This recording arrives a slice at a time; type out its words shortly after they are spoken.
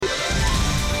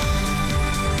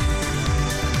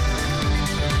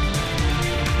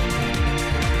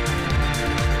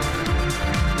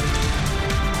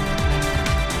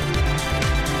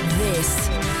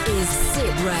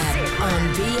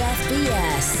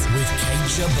with Kate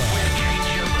Jabbar.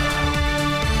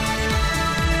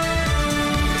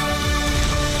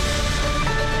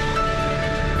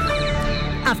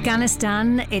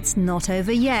 Afghanistan, it's not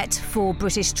over yet for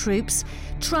British troops.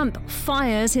 Trump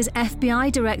fires his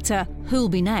FBI director. Who'll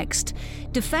be next?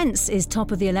 Defence is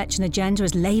top of the election agenda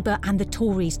as Labour and the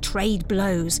Tories trade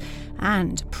blows.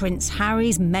 And Prince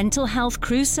Harry's mental health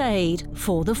crusade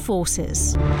for the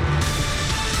forces.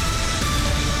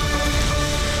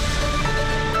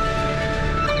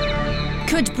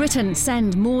 Could Britain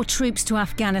send more troops to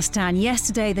Afghanistan?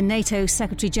 Yesterday, the NATO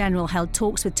Secretary-General held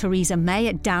talks with Theresa May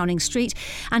at Downing Street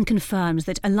and confirms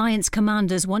that alliance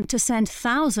commanders want to send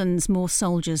thousands more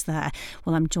soldiers there.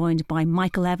 Well, I'm joined by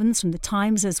Michael Evans from The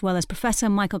Times, as well as Professor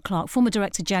Michael Clark, former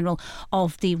Director-General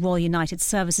of the Royal United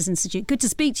Services Institute. Good to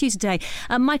speak to you today.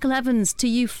 Michael Evans, to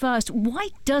you first. Why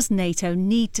does NATO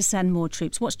need to send more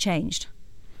troops? What's changed?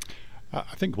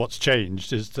 I think what's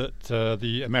changed is that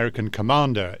the American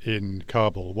commander in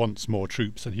Kabul wants more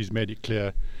troops, and he's made it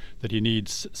clear that he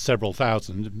needs several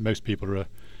thousand. Most people are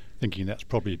thinking that's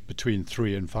probably between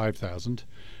 3,000 and 5,000.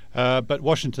 But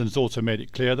Washington's also made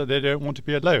it clear that they don't want to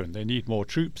be alone. They need more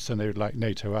troops, and they would like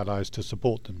NATO allies to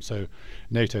support them. So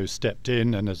NATO stepped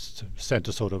in and has sent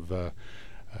a sort of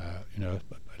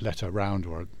letter round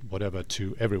or whatever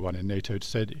to everyone in NATO to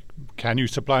say, can you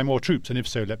supply more troops? And if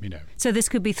so, let me know. So this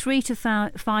could be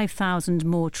 3,000 to 5,000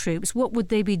 more troops. What would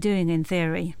they be doing in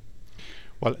theory?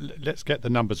 Well, let's get the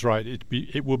numbers right.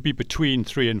 It would be between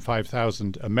 3,000 and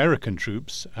 5,000 American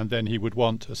troops, and then he would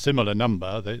want a similar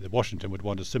number. Washington would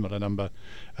want a similar number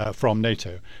from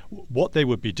NATO. What they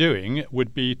would be doing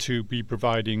would be to be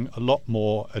providing a lot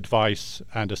more advice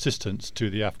and assistance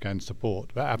to the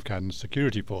Afghan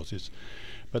security forces.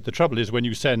 But the trouble is, when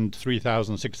you send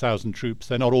 3,000, 6,000 troops,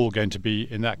 they're not all going to be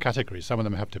in that category. Some of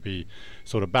them have to be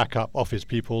sort of backup office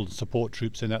people, support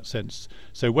troops in that sense.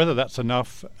 So whether that's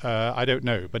enough, I don't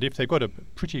know. But if they've got a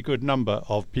pretty good number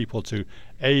of people to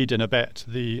aid and abet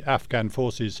the Afghan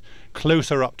forces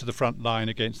closer up to the front line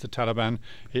against the Taliban,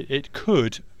 it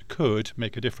could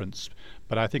make a difference.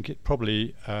 But I think it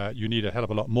probably you need a hell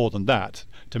of a lot more than that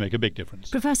to make a big difference.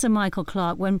 Professor Michael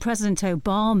Clark, when President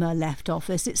Obama left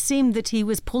office, it seemed that he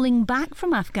was pulling back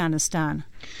from Afghanistan.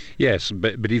 Yes,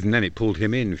 but even then it pulled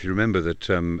him in. If you remember that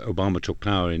Obama took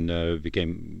power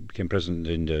became president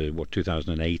in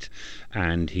 2008,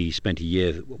 and he spent a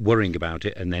year worrying about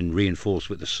it, and then reinforced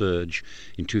with the surge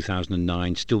in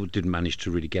 2009. Still didn't manage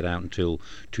to really get out until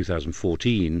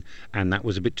 2014, and that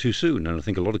was a bit too soon. And I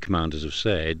think a lot of commanders have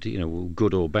said,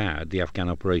 good or bad, the Afghan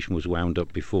operation was wound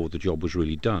up before the job was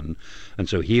really done. And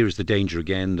so here is the danger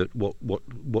again that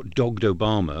what dogged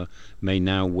Obama may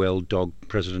now well dog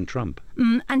President Trump.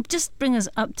 And just bring us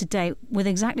up to date with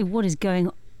exactly what is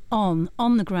going on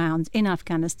the ground in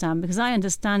Afghanistan, because I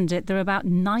understand it, there are about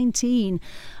 19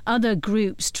 other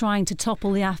groups trying to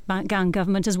topple the Afghan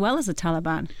government as well as the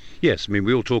Taliban. Yes, I mean,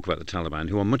 we all talk about the Taliban,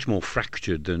 who are much more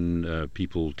fractured than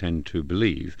people tend to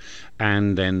believe.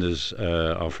 And then there's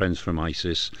our friends from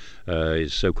ISIS,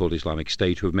 so-called Islamic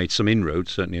State, who have made some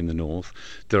inroads, certainly in the north.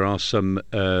 There are some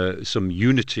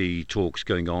unity talks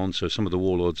going on, so some of the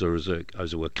warlords are, as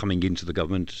it were, coming into the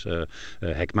government.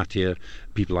 Hekmatyar,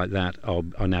 people like that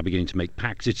are now beginning to make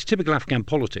pacts. It's typical Afghan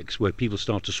politics, where people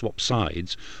start to swap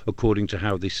sides according to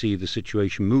how they see the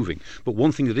situation moving. But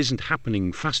one thing that isn't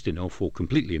happening fast enough or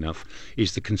completely enough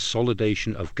is the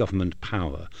consolidation of government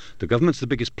power. The government's the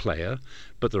biggest player,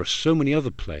 but there are so many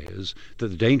other players that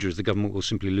the danger is the government will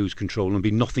simply lose control and be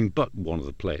nothing but one of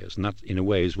the players. And that, in a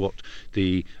way, is what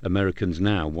the Americans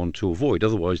now want to avoid.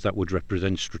 Otherwise, that would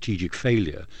represent strategic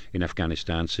failure in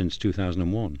Afghanistan since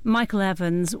 2001. Michael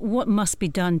Evans, what must be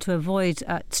done to avoid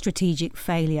strategic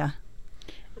failure?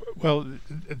 Well,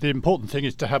 the important thing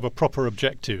is to have a proper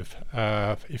objective.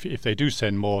 If they do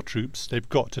send more troops, they've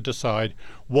got to decide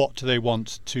what they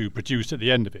want to produce at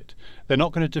the end of it. They're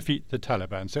not going to defeat the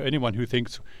Taliban, so anyone who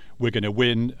thinks we're going to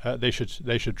win, they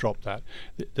should drop that.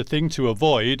 The thing to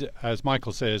avoid, as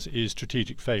Michael says, is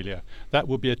strategic failure. That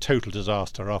would be a total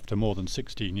disaster after more than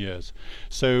 16 years.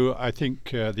 So I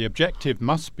think the objective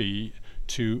must be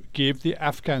to give the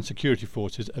Afghan security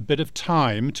forces a bit of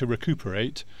time to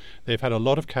recuperate. They've had a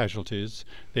lot of casualties.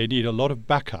 They need a lot of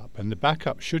backup, and the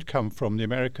backup should come from the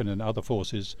American and other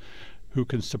forces who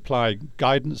can supply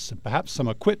guidance and perhaps some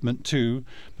equipment too,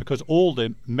 because all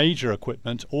the major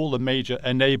equipment, all the major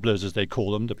enablers, as they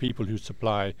call them, the people who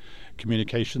supply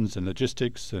communications and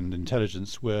logistics and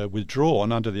intelligence, were withdrawn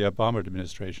under the Obama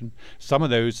administration. Some of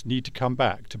those need to come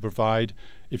back to provide,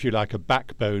 if you like, a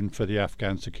backbone for the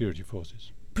Afghan security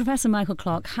forces. Professor Michael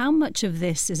Clarke, how much of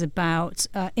this is about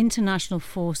international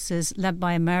forces led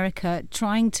by America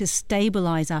trying to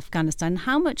stabilise Afghanistan?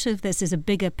 How much of this is a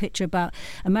bigger picture about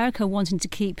America wanting to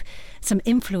keep some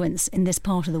influence in this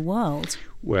part of the world?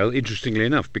 Well, interestingly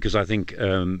enough, because I think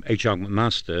H.R.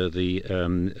 McMaster,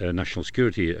 the National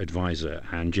Security Advisor,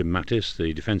 and Jim Mattis,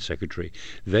 the Defence Secretary,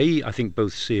 they, I think,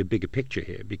 both see a bigger picture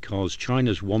here, because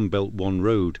China's One Belt, One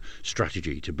Road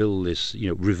strategy to build this,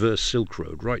 reverse Silk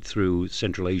Road right through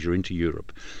Central Asia into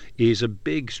Europe is a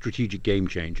big strategic game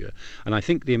changer. And I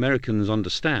think the Americans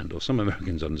understand, or some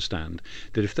Americans understand,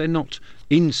 that if they're not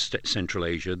in Central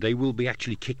Asia, they will be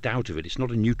actually kicked out of it. It's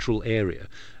not a neutral area.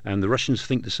 And the Russians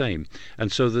think the same.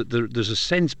 And so that there's a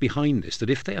sense behind this that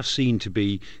if they are seen to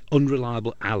be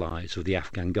unreliable allies of the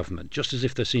Afghan government, just as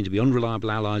if they're seen to be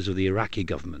unreliable allies of the Iraqi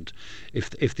government,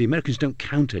 if the Americans don't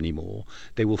count anymore,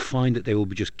 they will find that they will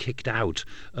be just kicked out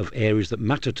of areas that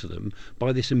matter to them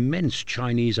by this immense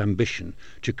Chinese ambition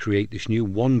to create this new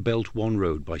One Belt, One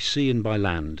Road by sea and by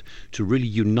land to really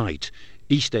unite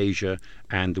East Asia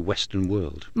and the Western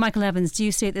world. Michael Evans, do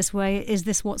you see it this way? Is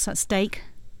this what's at stake?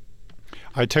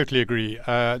 I totally agree.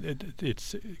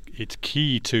 It's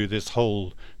key to this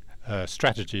whole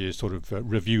strategy, sort of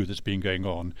review that's been going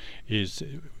on, is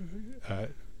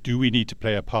do we need to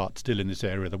play a part still in this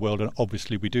area of the world? And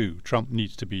obviously we do. Trump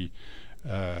needs to be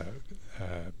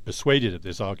persuaded of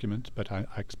this argument, but I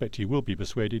expect he will be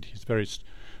persuaded. He's a very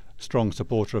strong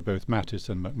supporter of both Mattis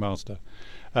and McMaster.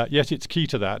 Yes, it's key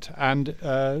to that. And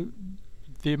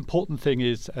the important thing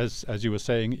is, as you were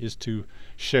saying, is to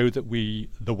show that we,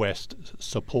 the West,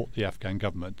 support the Afghan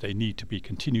government. They need to be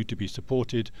continued to be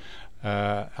supported.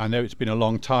 I know it's been a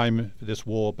long time, this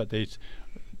war, but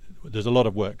there's a lot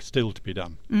of work still to be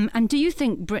done. And do you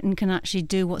think Britain can actually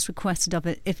do what's requested of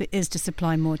it if it is to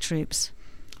supply more troops?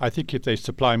 I think if they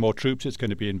supply more troops, it's going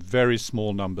to be in very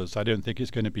small numbers. I don't think it's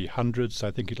going to be hundreds.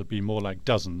 I think it'll be more like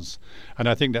dozens. And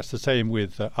I think that's the same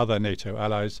with other NATO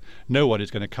allies. No one is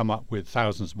going to come up with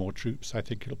thousands more troops. I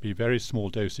think it'll be very small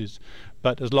doses.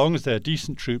 But as long as they're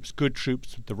decent troops, good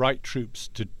troops, the right troops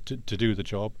to do the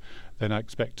job, then I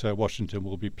expect Washington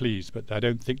will be pleased. But I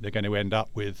don't think they're going to end up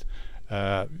with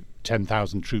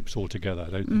 10,000 troops altogether.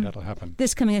 I don't think that'll happen.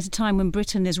 This coming at a time when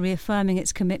Britain is reaffirming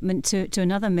its commitment to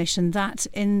another mission, that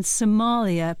in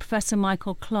Somalia. Professor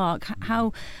Michael Clarke,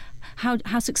 how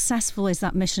successful is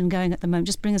that mission going at the moment?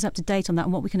 Just bring us up to date on that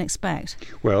and what we can expect.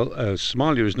 Well,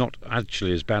 Somalia is not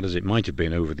actually as bad as it might have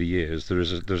been over the years.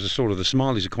 There's a sort of, the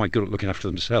Somalis are quite good at looking after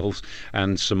themselves,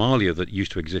 and Somalia that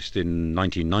used to exist in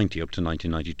 1990 up to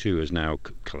 1992 has now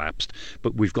collapsed.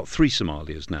 But we've got 3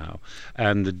 Somalias now,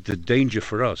 and the danger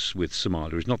for us with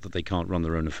Somalia is not that they can't run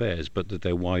their own affairs, but that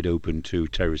they're wide open to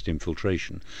terrorist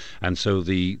infiltration. And so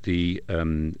the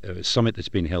summit that's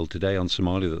been held today on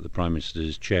Somalia that the Prime Minister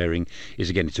is chairing is,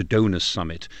 again, it's a donors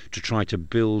summit to try to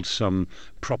build some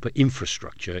proper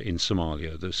infrastructure in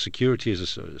Somalia. The security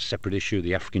is a separate issue.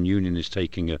 The African Union is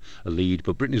taking a lead,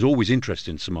 but Britain is always interested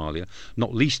in Somalia,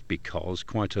 not least because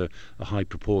quite a high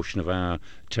proportion of our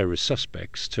terrorist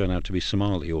suspects turn out to be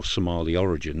Somali or Somali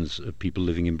origins of people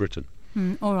living in Britain.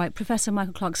 All right, Professor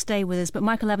Michael Clarke, stay with us. But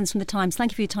Michael Evans from The Times,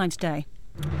 thank you for your time today.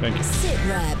 Thank you.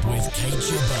 Sitrep with Kate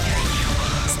Jabbar.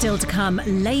 Still to come,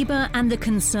 Labour and the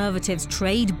Conservatives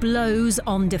trade blows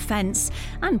on defence,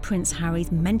 and Prince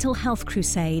Harry's mental health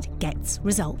crusade gets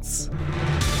results.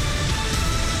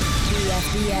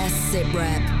 PFBS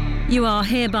Sitrep. You are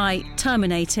hereby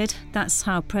terminated. That's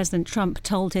how President Trump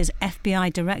told his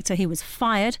FBI director he was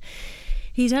fired.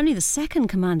 He's only the second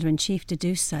Commander-in-Chief to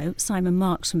do so. Simon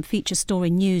Marks from Feature Story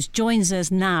News joins us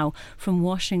now from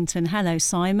Washington. Hello,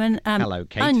 Simon. Hello,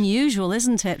 Kate. Unusual,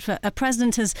 isn't it? For a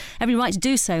president has every right to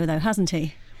do so, though, hasn't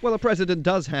he? Well, a president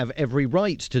does have every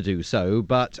right to do so,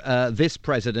 but this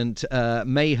president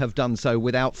may have done so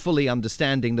without fully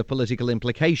understanding the political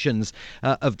implications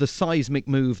of the seismic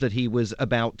move that he was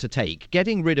about to take.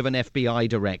 Getting rid of an FBI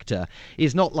director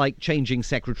is not like changing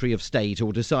Secretary of State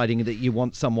or deciding that you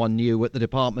want someone new at the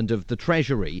Department of the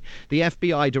Treasury. The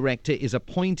FBI director is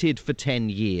appointed for 10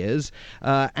 years,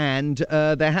 and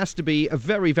there has to be a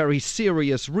very, very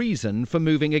serious reason for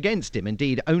moving against him.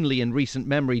 Indeed, only in recent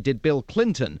memory did Bill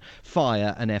Clinton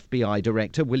fire an FBI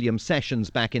director, William Sessions,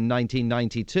 back in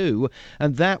 1992,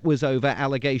 and that was over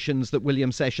allegations that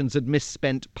William Sessions had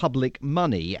misspent public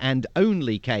money, and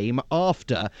only came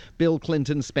after Bill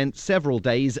Clinton spent several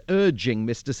days urging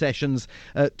Mr. Sessions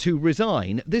to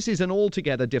resign. This is an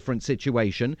altogether different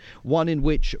situation, one in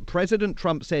which President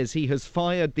Trump says he has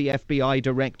fired the FBI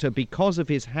director because of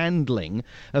his handling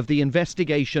of the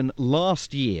investigation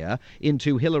last year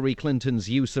into Hillary Clinton's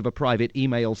use of a private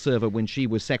email server when she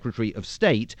was was Secretary of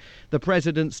State. The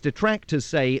president's detractors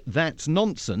say that's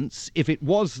nonsense. If it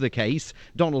was the case,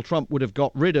 Donald Trump would have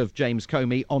got rid of James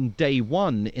Comey on day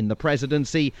one in the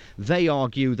presidency. They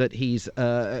argue that he's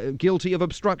guilty of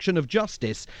obstruction of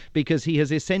justice because he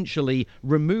has essentially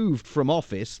removed from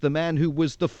office the man who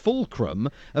was the fulcrum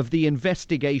of the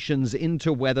investigations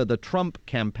into whether the Trump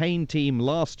campaign team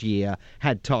last year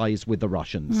had ties with the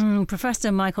Russians.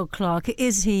 Professor Michael Clark,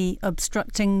 is he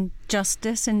obstructing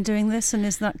justice in doing this, and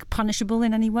is that punishable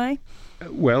in any way?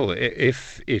 Well,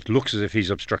 if it looks as if he's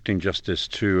obstructing justice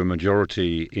to a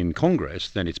majority in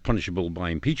Congress, then it's punishable by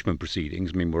impeachment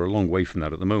proceedings. I mean, we're a long way from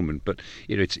that at the moment, but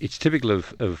it's typical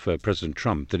of President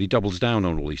Trump that he doubles down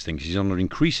on all these things. He's under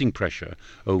increasing pressure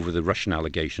over the Russian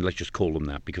allegation. Let's just call them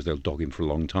that because they'll dog him for a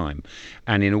long time.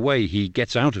 And in a way, he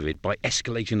gets out of it by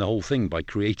escalating the whole thing, by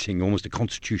creating almost a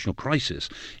constitutional crisis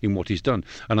in what he's done.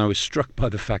 And I was struck by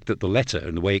the fact that the letter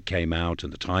and the way it came out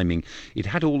and the timing, it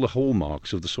had all the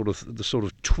hallmarks of the sort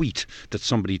of tweet that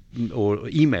somebody or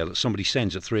email that somebody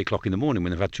sends at 3:00 in the morning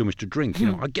when they've had too much to drink. You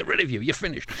know, I'll get rid of you. You're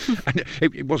finished. And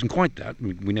it wasn't quite that.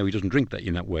 We know he doesn't drink that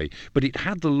in that way. But it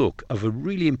had the look of a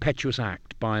really impetuous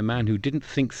act by a man who didn't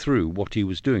think through what he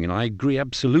was doing. And I agree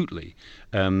absolutely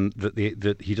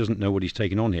that he doesn't know what he's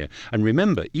taken on here. And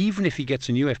remember, even if he gets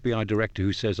a new FBI director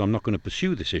who says, I'm not going to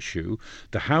pursue this issue,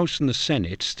 the House and the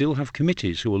Senate still have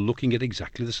committees who are looking at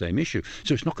exactly the same issue.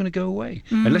 So it's not going to go away.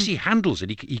 Unless he handles it,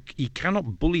 he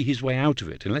cannot bully his way out of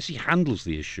it. Unless he handles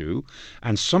the issue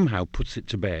and somehow puts it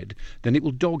to bed, then it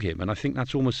will dog him. And I think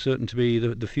that's almost certain to be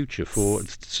the future for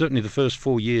certainly the first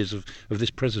 4 years of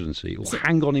this presidency. It will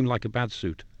hang on him like a bad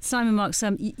suit. Simon Marks,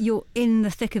 you're in the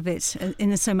thick of it,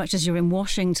 in so much as you're in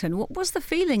Washington. What was the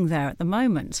feeling there at the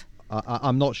moment?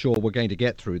 I'm not sure we're going to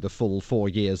get through the full 4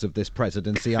 years of this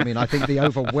presidency. I mean, I think the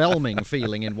overwhelming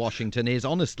feeling in Washington is,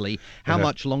 honestly, how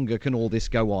much longer can all this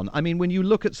go on? I mean, when you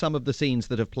look at some of the scenes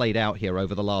that have played out here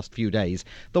over the last few days,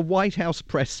 the White House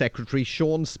press secretary,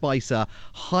 Sean Spicer,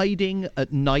 hiding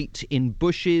at night in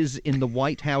bushes in the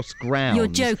White House grounds. You're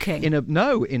joking?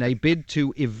 In a bid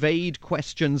to evade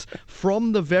questions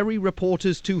from the very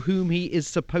reporters to whom he is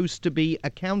supposed to be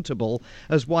accountable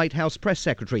as White House press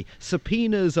secretary.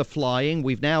 Subpoenas are flying.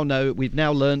 We've now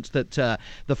learnt that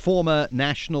the former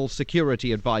National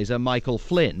Security Advisor, Michael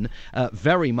Flynn,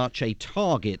 very much a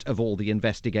target of all the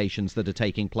investigations that are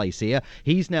taking place here.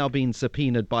 He's now been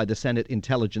subpoenaed by the Senate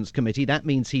Intelligence Committee. That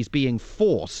means he's being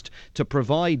forced to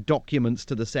provide documents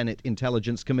to the Senate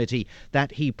Intelligence Committee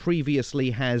that he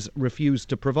previously has refused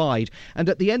to provide. And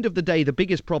at the end of the day, the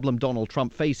biggest problem Donald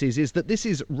Trump faces is that this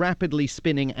is rapidly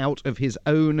spinning out of his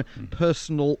own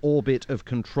personal orbit of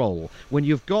control. When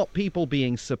you've got people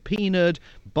being subpoenaed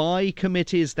by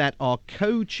committees that are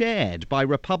co-chaired by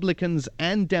Republicans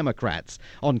and Democrats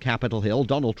on Capitol Hill.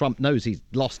 Donald Trump knows he's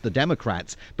lost the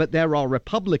Democrats, but there are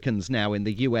Republicans now in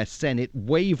the U.S. Senate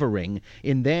wavering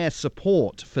in their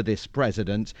support for this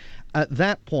president. At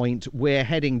that point, we're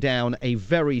heading down a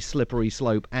very slippery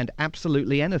slope, and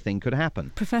absolutely anything could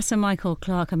happen. Professor Michael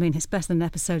Clark, I mean, it's better than an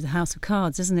episode of House of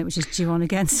Cards, isn't it, which is due on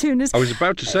again soon. I was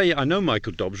about to say, I know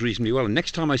Michael Dobbs reasonably well, and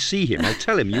next time I see him, I'll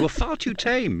tell him, you were far too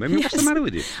tame. I mean, What's the matter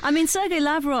with you? I mean, Sergei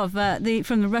Lavrov,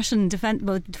 from the Russian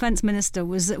defense minister,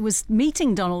 was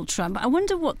meeting Donald Trump. I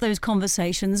wonder what those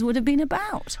conversations would have been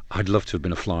about. I'd love to have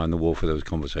been a fly on the wall for those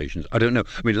conversations. I don't know.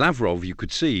 I mean, Lavrov, you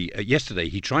could see, yesterday,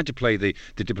 he tried to play the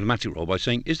diplomatic role by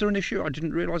saying, is there an issue? I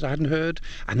didn't realise, I hadn't heard.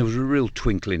 And there was a real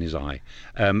twinkle in his eye.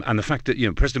 And the fact that,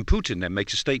 President Putin then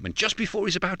makes a statement just before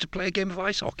he's about to play a game of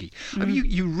ice hockey. I mean,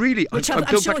 you really... Which I'm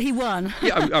sure he won.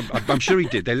 Yeah, I'm sure he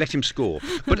did. They let him score.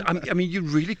 But, I mean, you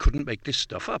really couldn't make this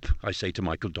stuff up, I say to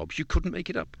Michael Dobbs. You couldn't make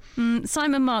it up.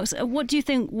 Simon Marks, what do you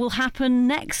think will happen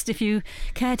next, if you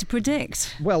care to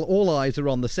predict? Well, all eyes are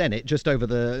on the Senate just over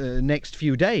the next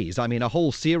few days. I mean, a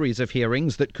whole series of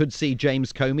hearings that could see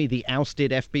James Comey, the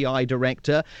ousted FBI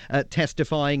director,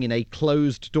 testifying in a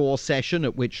closed-door session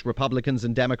at which Republicans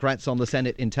and Democrats on the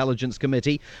Senate Intelligence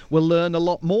Committee will learn a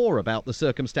lot more about the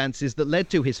circumstances that led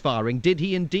to his firing. Did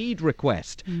he indeed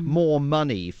request more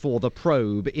money for the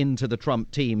probe into the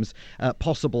Trump team's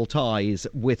possible ties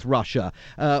with Russia?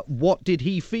 What did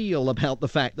he feel about the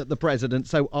fact that the president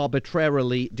so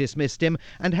arbitrarily dismissed him?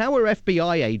 And how are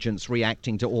FBI agents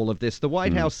reacting to all of this? The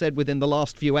White House said within the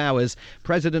last few hours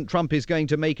President Trump is going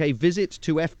to make a visit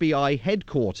to FBI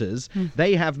headquarters.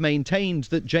 They have maintained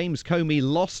that James Comey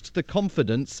lost the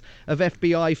confidence of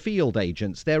FBI field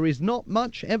agents. There is not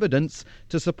much evidence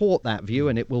to support that view,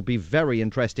 and it will be very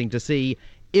interesting to see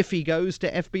if he goes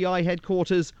to FBI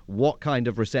headquarters, what kind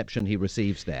of reception he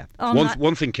receives there.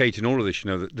 One thing, Kate, in all of this,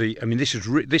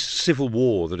 that this civil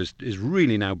war that is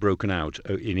really now broken out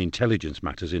in intelligence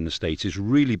matters in the States is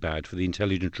really bad for the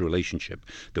intelligence relationship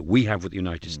that we have with the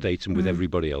United States and with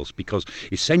everybody else, because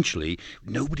essentially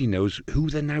nobody knows who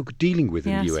they're now dealing with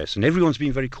in the US, and everyone's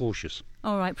being very cautious.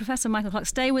 All right, Professor Michael Clark,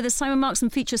 stay with us. Simon Marks from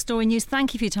Feature Story News,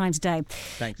 thank you for your time today.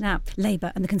 Thanks. Now,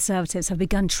 Labour and the Conservatives have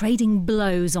begun trading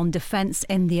blows on defence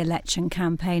in the election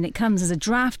campaign. It comes as a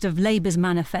draft of Labour's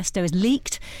manifesto is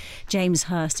leaked. James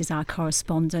Hurst is our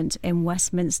correspondent in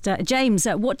Westminster. James,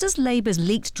 what does Labour's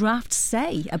leaked draft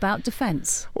say about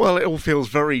defence? Well, it all feels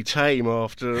very tame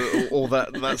after all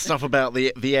that stuff about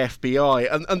the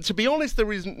FBI. And to be honest,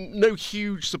 there is no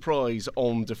huge surprise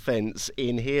on defence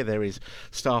in here. There is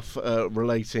stuff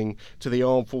relating to the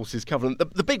Armed Forces Covenant.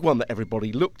 The big one that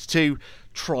everybody looked to,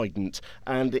 Trident,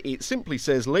 and it simply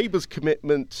says Labour's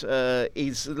commitment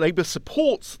is Labour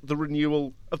supports the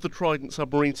renewal of the Trident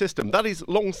submarine system. That is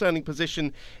long-standing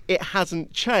position. It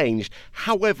hasn't changed.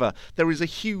 However, there is a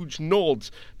huge nod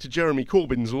to Jeremy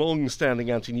Corbyn's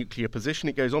long-standing anti-nuclear position.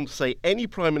 It goes on to say any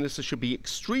Prime Minister should be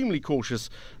extremely cautious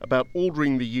about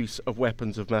ordering the use of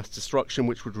weapons of mass destruction,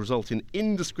 which would result in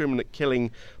indiscriminate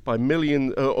killing by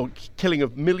killing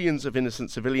of millions of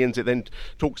innocent civilians. It then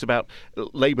talks about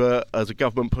Labour as a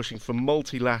government pushing for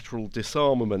multilateral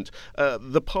disarmament.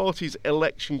 The party's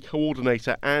election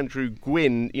coordinator, Andrew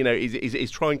Gwynn,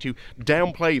 is trying to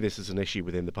downplay this as an issue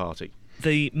within the party.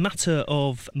 The matter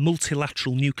of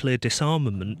multilateral nuclear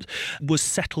disarmament was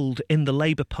settled in the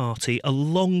Labour Party a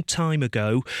long time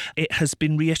ago. It has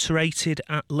been reiterated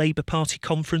at Labour Party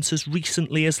conference as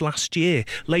recently as last year.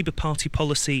 Labour Party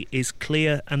policy is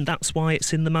clear, and that's why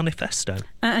it's in the manifesto.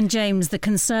 And James, the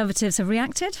Conservatives have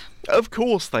reacted? Of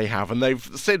course they have, and they've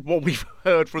said what we've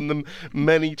heard from them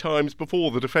many times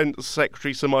before. The Defence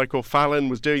Secretary, Sir Michael Fallon,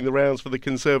 was doing the rounds for the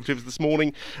Conservatives this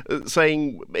morning,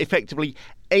 saying effectively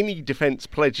any defence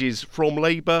pledges from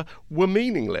Labour were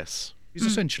meaningless. He's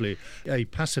essentially a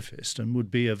pacifist and would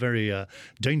be a very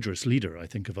dangerous leader, I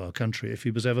think, of our country if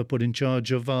he was ever put in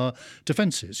charge of our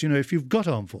defences. If you've got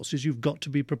armed forces, you've got to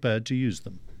be prepared to use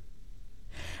them.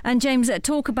 And James,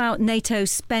 talk about NATO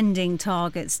spending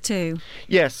targets too.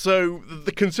 Yes, so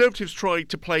the Conservatives tried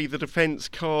to play the defence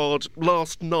card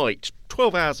last night,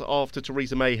 12 hours after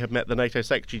Theresa May had met the NATO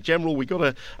Secretary-General. We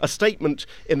got a statement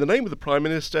in the name of the Prime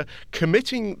Minister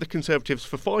committing the Conservatives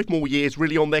for 5 more years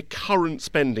really on their current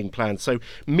spending plan. So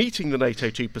meeting the NATO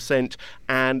 2%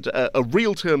 and a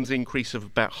real terms increase of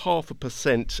about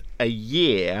 0.5% a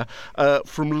year.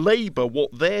 From Labour,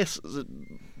 what they're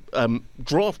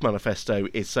draft manifesto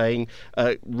is saying,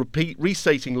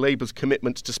 restating Labour's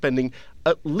commitment to spending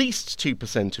at least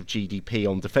 2% of GDP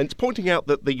on defence, pointing out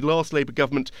that the last Labour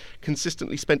government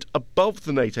consistently spent above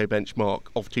the NATO benchmark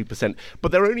of 2%,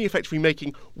 but they're only effectively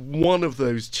making one of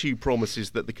those two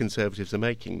promises that the Conservatives are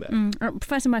making there.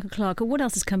 Professor Michael Clark, what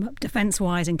else has come up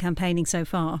defence-wise in campaigning so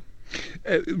far?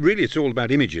 Really, it's all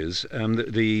about images. And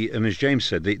as James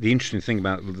said, the interesting thing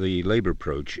about the Labour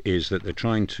approach is that they're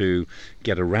trying to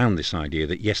get around this idea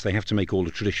that, yes, they have to make all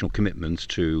the traditional commitments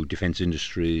to defence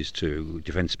industries, to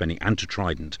defence spending and to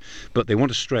Trident, but they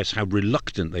want to stress how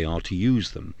reluctant they are to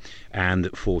use them and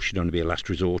that force should only be a last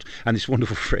resort. And this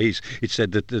wonderful phrase, it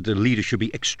said that the leaders should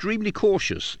be extremely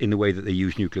cautious in the way that they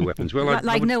use nuclear weapons. Well,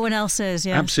 I would, no one else is,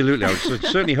 yes. Absolutely. I would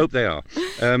certainly hope they are.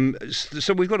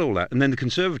 So we've got all that. And then the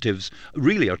Conservatives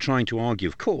really are trying to argue,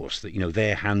 of course, that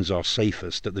their hands are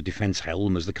safest at the defence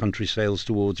helm as the country sails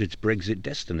towards its Brexit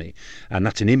destiny, and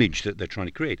that's an image that they're trying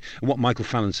to create. And what Michael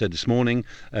Fallon said this morning,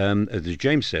 as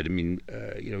James said,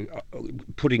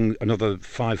 putting another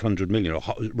 500 million, or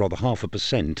rather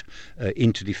 0.5%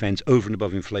 into defence over and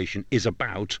above inflation is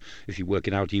about, if you work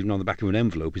it out even on the back of an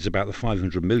envelope, is about the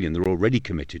 500 million they're already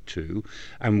committed to.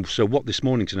 And so what this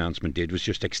morning's announcement did was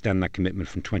just extend that commitment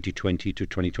from 2020 to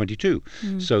 2022.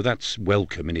 So that's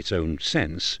welcome in its own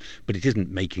sense, but it isn't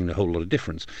making a whole lot of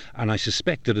difference. And I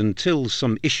suspect that until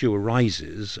some issue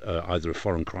arises, either a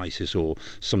foreign crisis or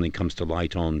something comes to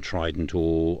light on Trident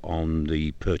or on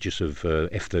the purchase of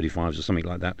F-35s or something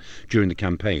like that during the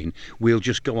campaign, we'll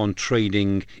just go on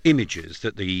trading images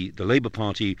that the Labour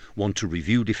Party want to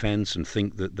review defence and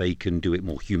think that they can do it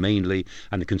more humanely,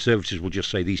 and the Conservatives will just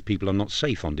say these people are not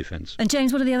safe on defence. And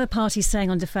James, what are the other parties saying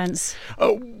on defence?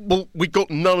 Well, we've got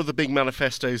none of the big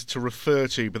manifestos chose to refer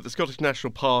to, but the Scottish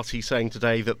National Party saying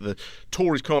today that the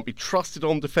Tories can't be trusted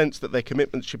on defence, that their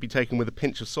commitments should be taken with a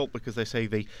pinch of salt because they say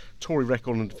the Tory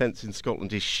record on defence in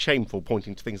Scotland is shameful,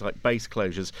 pointing to things like base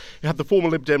closures. You had the former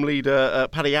Lib Dem leader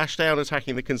Paddy Ashdown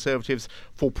attacking the Conservatives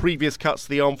for previous cuts to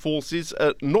the armed forces,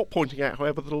 not pointing out,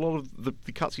 however, that a lot of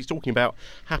the cuts he's talking about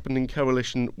happened in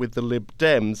coalition with the Lib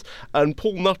Dems. And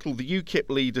Paul Nuttall, the UKIP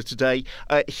leader today,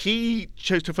 he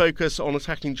chose to focus on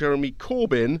attacking Jeremy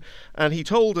Corbyn, and he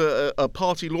told a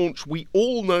party launch, "We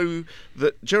all know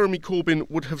that Jeremy Corbyn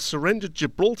would have surrendered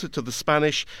Gibraltar to the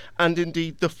Spanish and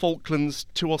indeed the Falklands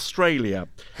to Australia."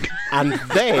 And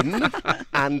then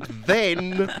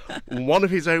one of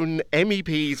his own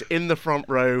MEPs in the front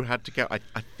row had to go, I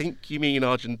think you mean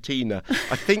Argentina.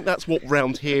 I think that's what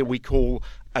round here we call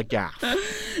a gaffe.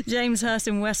 James Hurst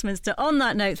in Westminster. On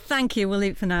that note, thank you. We'll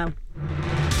leave it for now.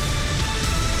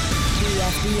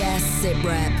 BFBS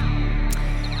Sitrep.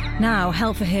 Now,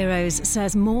 Help for Heroes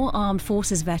says more armed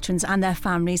forces veterans and their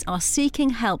families are seeking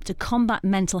help to combat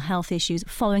mental health issues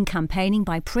following campaigning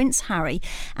by Prince Harry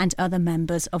and other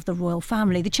members of the royal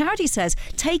family. The charity says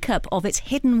take-up of its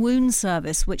Hidden Wounds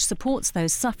service, which supports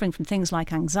those suffering from things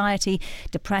like anxiety,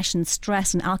 depression,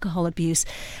 stress and alcohol abuse,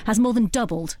 has more than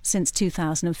doubled since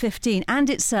 2015. And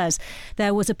it says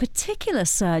there was a particular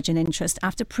surge in interest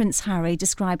after Prince Harry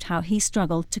described how he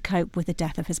struggled to cope with the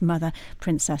death of his mother,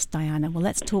 Princess Diana. Well,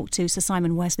 let's talk to Sir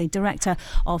Simon Wesley, Director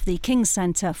of the King's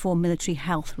Centre for Military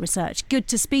Health Research. Good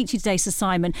to speak to you today, Sir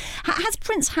Simon. Has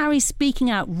Prince Harry speaking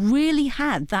out really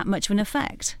had that much of an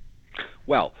effect?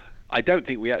 Well, I don't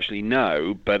think we actually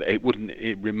know, but it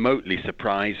remotely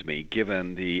surprise me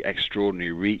given the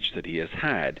extraordinary reach that he has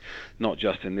had, not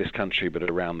just in this country but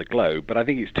around the globe. But I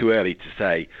think it's too early to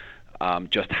say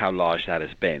just how large that has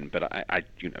been, but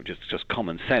just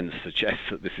common sense suggests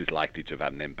that this is likely to have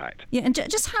had an impact. Yeah, and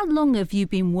just how long have you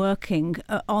been working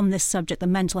on this subject, the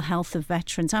mental health of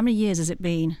veterans? How many years has it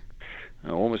been?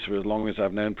 Almost for as long as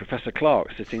I've known Professor Clark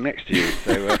sitting next to you.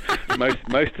 So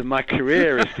most of my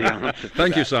career is the answer.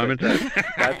 Thank you, Simon.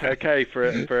 That's okay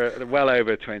for well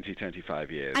over 20,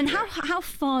 25 years. And how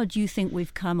far do you think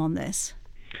we've come on this?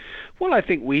 Well, I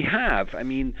think we have. I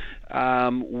mean,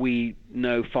 we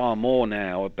know far more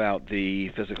now about the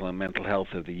physical and mental health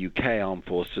of the UK armed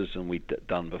forces than we'd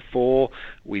done before.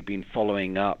 We've been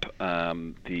following up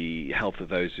the health of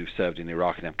those who've served in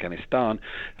Iraq and Afghanistan.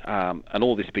 And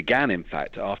all this began, in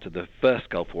fact, after the first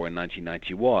Gulf War in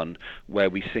 1991, where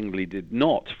we singly did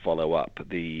not follow up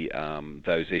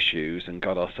those issues and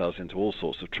got ourselves into all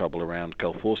sorts of trouble around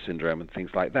Gulf War syndrome and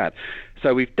things like that.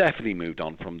 So we've definitely moved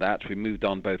on from that. We've moved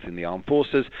on both in the armed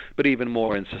forces, but even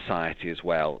more in society as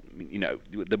well. You know,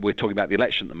 we're talking about the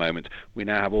election at the moment. We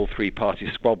now have all three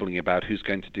parties squabbling about who's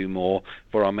going to do more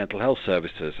for our mental health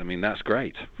services. I mean, that's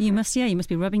great. You must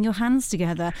be rubbing your hands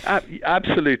together.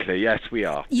 Absolutely, yes, we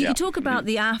are. You talk about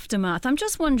the aftermath. I'm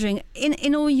just wondering,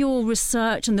 in all your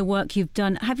research and the work you've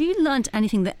done, have you learnt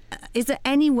anything is there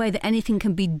any way that anything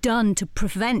can be done to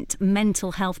prevent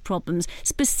mental health problems,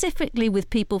 specifically with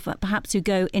people perhaps who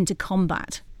go into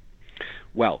combat?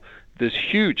 Well, there's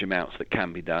huge amounts that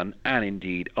can be done and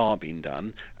indeed are being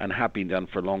done and have been done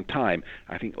for a long time.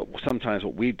 I think sometimes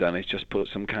what we've done is just put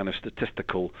some kind of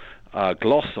statistical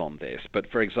gloss on this. But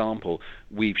for example,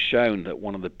 we've shown that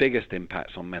one of the biggest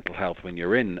impacts on mental health when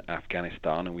you're in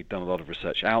Afghanistan, and we've done a lot of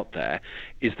research out there,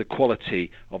 is the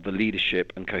quality of the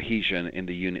leadership and cohesion in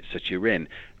the units that you're in.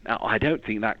 Now, I don't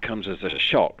think that comes as a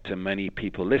shock to many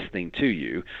people listening to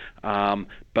you,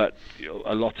 but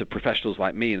a lot of professionals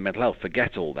like me in mental health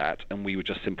forget all that, and we were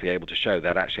just simply able to show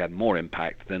that actually had more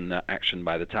impact than action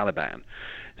by the Taliban.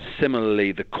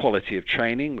 Similarly, the quality of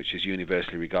training, which is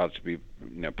universally regarded to be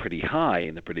pretty high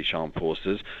in the British Armed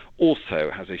Forces,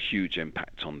 also has a huge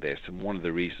impact on this. And one of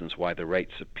the reasons why the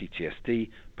rates of PTSD,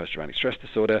 post-traumatic stress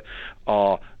disorder,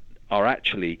 are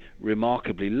actually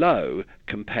remarkably low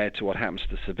compared to what happens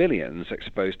to civilians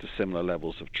exposed to similar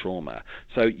levels of trauma.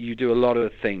 So you do a lot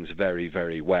of things very,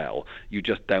 very well. You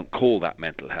just don't call that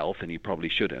mental health, and you probably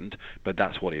shouldn't, but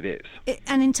that's what it is.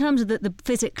 And in terms of the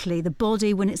physically, the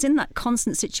body, when it's in that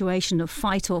constant situation of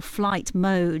fight or flight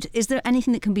mode, is there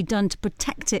anything that can be done to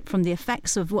protect it from the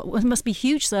effects of what must be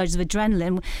huge surges of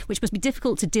adrenaline, which must be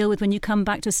difficult to deal with when you come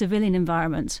back to a civilian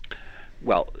environment?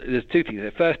 Well, there's two things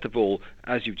there. First of all,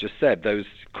 as you've just said, those,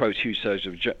 quote, huge surges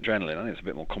of adrenaline, I think it's a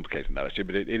bit more complicated than that, actually,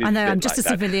 but it is. I know, I'm just a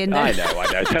civilian. I know. Don't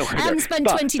worry. I haven't spent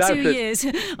 22 years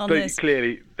on this. But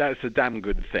clearly, that's a damn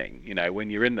good thing.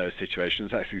 When you're in those situations,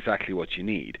 that's exactly what you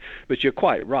need. But you're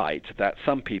quite right that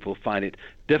some people find it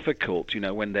difficult,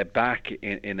 when they're back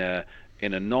in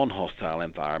in a non-hostile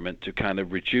environment to kind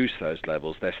of reduce those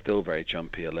levels. They're still very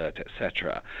jumpy, alert,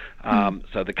 etc.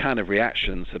 So the kind of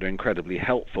reactions that are incredibly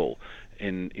helpful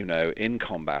in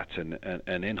combat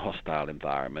and in hostile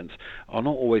environments are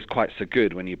not always quite so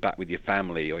good when you're back with your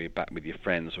family or you're back with your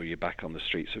friends or you're back on the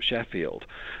streets of Sheffield.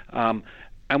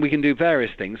 And we can do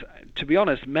various things. To be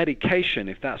honest, medication,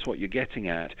 if that's what you're getting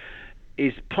at,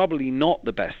 is probably not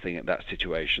the best thing at that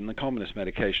situation. The commonest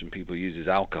medication people use is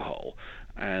alcohol,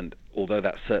 and although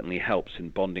that certainly helps in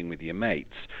bonding with your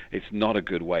mates, it's not a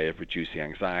good way of reducing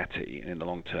anxiety. In the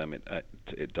long term,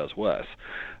 it does worse.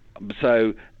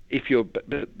 So if you're,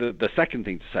 the second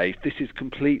thing to say, this is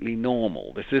completely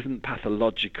normal. This isn't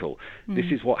pathological.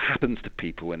 This is what happens to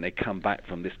people when they come back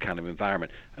from this kind of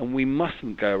environment. And we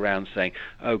mustn't go around saying,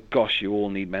 oh gosh, you all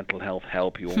need mental health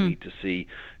help, you all need to see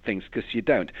things, because you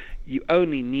don't. You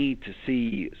only need to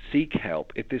seek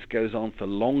help if this goes on for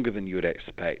longer than you would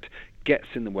expect, gets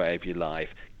in the way of your life,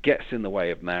 gets in the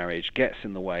way of marriage, gets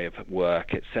in the way of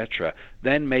work, etc.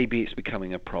 Then maybe it's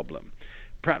becoming a problem.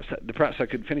 Perhaps I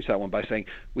could finish that one by saying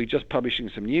we're just publishing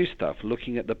some new stuff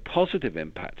looking at the positive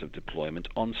impact of deployment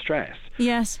on stress.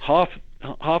 Yes. Half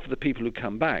of the people who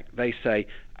come back, they say,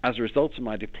 as a result of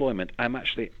my deployment, I'm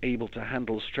actually able to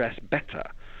handle stress better.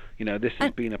 This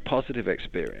has been a positive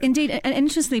experience. Indeed. And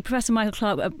interestingly, Professor Michael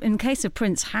Clarke, in the case of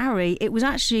Prince Harry, it was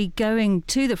actually going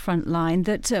to the front line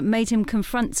that made him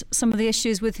confront some of the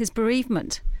issues with his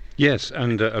bereavement. Yes,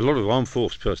 and a lot of armed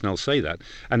force personnel say that,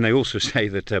 and they also say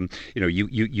that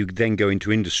you then go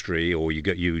into industry, or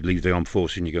you leave the armed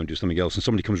force and you go and do something else, and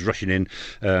somebody comes rushing in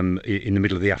the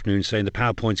middle of the afternoon saying the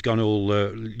PowerPoint's gone all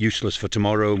useless for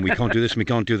tomorrow, and we can't do this and we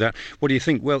can't do that. What do you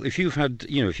think? Well, if you've had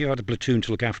a platoon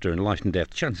to look after in life and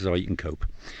death, chances are you can cope.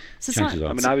 Chances are.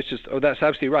 I mean, that's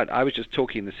absolutely right. I was just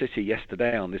talking in the city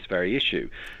yesterday on this very issue.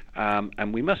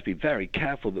 And we must be very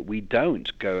careful that we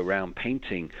don't go around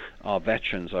painting our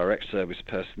veterans, our ex-service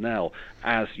personnel,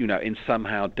 as, in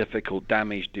somehow difficult,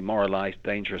 damaged, demoralized,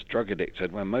 dangerous drug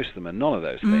addicted, when most of them are none of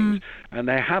those things. And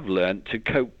they have learned to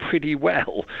cope pretty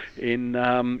well in,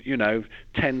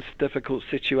 tense, difficult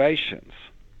situations.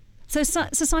 So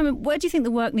Simon, where do you think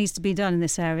the work needs to be done in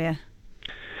this area?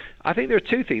 I think there are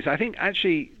two things. I think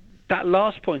actually that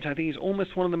last point, I think, is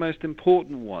almost one of the most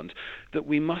important ones, that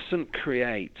we mustn't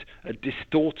create a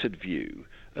distorted view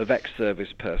of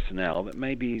ex-service personnel that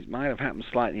might have happened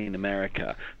slightly in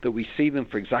America, that we see them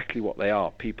for exactly what they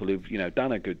are, people who've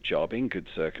done a good job in good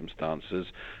circumstances,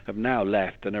 have now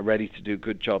left and are ready to do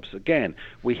good jobs again.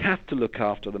 We have to look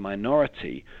after the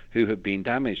minority who have been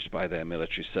damaged by their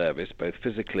military service, both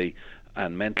physically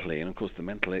and mentally, and of course the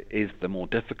mental is the more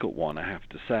difficult one, I have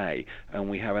to say, and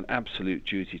we have an absolute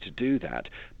duty to do that.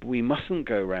 But we mustn't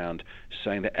go around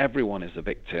saying that everyone is a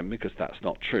victim, because that's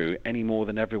not true, any more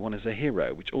than everyone is a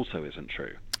hero, which also isn't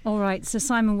true. All right, so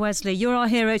Simon Wesley, you're our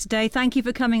hero today. Thank you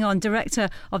for coming on, Director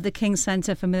of the King's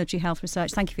Centre for Military Health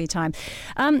Research. Thank you for your time.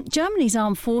 Germany's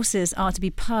armed forces are to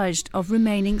be purged of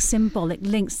remaining symbolic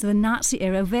links to the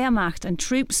Nazi-era Wehrmacht, and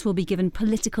troops will be given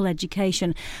political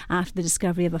education after the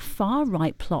discovery of a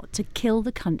far-right plot to kill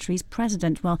the country's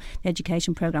president. Well, the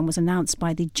education programme was announced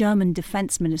by the German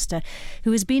Defence Minister,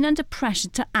 who has been under pressure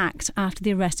to act after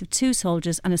the arrest of 2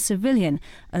 soldiers and a civilian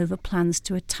over plans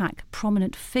to attack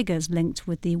prominent figures linked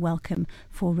with the Welcome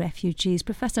for Refugees.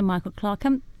 Professor Michael Clarke,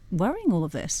 worrying all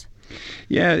of this?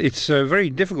 Yeah, it's a very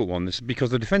difficult one. This because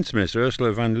the Defence Minister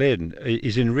Ursula von der Leyen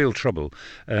is in real trouble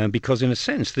because, in a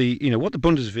sense, what the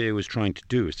Bundeswehr was trying to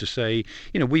do is to say,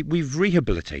 we've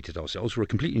rehabilitated ourselves. We're a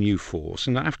completely new force,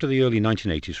 and after the early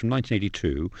 1980s, from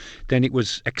 1982, then it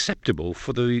was acceptable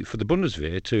for the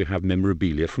Bundeswehr to have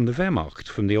memorabilia from the Wehrmacht,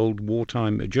 from the old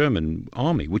wartime German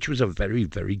army, which was a very,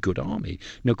 very good army,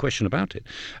 no question about it.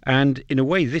 And in a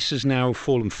way, this has now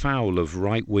fallen foul of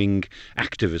right-wing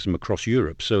activism across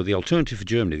Europe. So the alternative for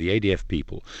Germany, the ADF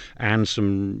people, and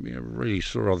some really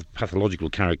sort of pathological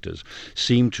characters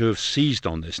seem to have seized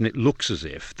on this, and it looks as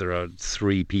if there are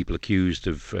 3 people accused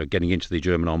of getting into the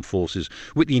German armed forces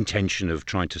with the intention of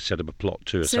trying to set up a plot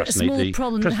to assassinate the president. So a small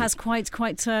problem that has quite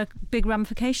big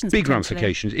ramifications. Big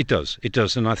ramifications, it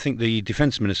does, and I think the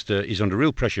Defence Minister is under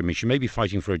real pressure. I mean, she may be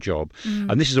fighting for a job,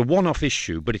 and this is a one-off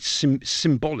issue, but it's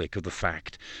symbolic of the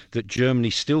fact that Germany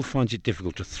still finds it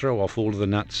difficult to throw off all of the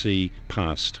Nazi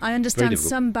past. I understand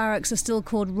some barracks are still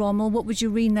called Rommel. What would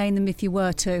you rename them if you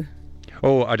were to?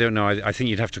 Oh, I don't know. I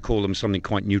think you'd have to call them something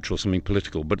quite neutral, something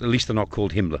political, but at least they're not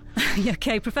called Himmler.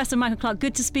 OK, Professor Michael Clark,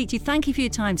 good to speak to you. Thank you for your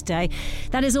time today.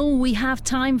 That is all we have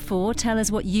time for. Tell us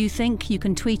what you think. You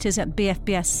can tweet us at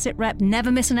BFBS Sitrep.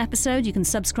 Never miss an episode. You can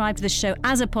subscribe to the show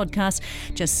as a podcast.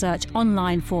 Just search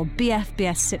online for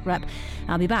BFBS Sitrep.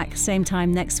 I'll be back same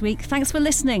time next week. Thanks for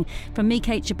listening. From me,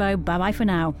 Kate Chabot. Bye-bye for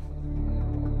now.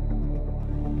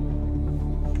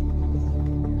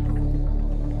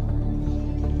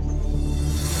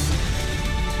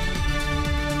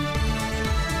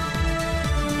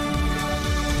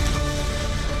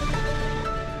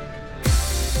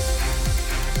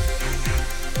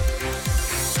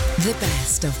 The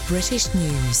best of British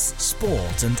news,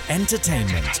 sport and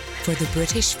entertainment for the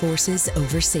British forces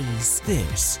overseas.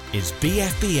 This is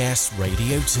BFBS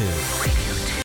Radio 2.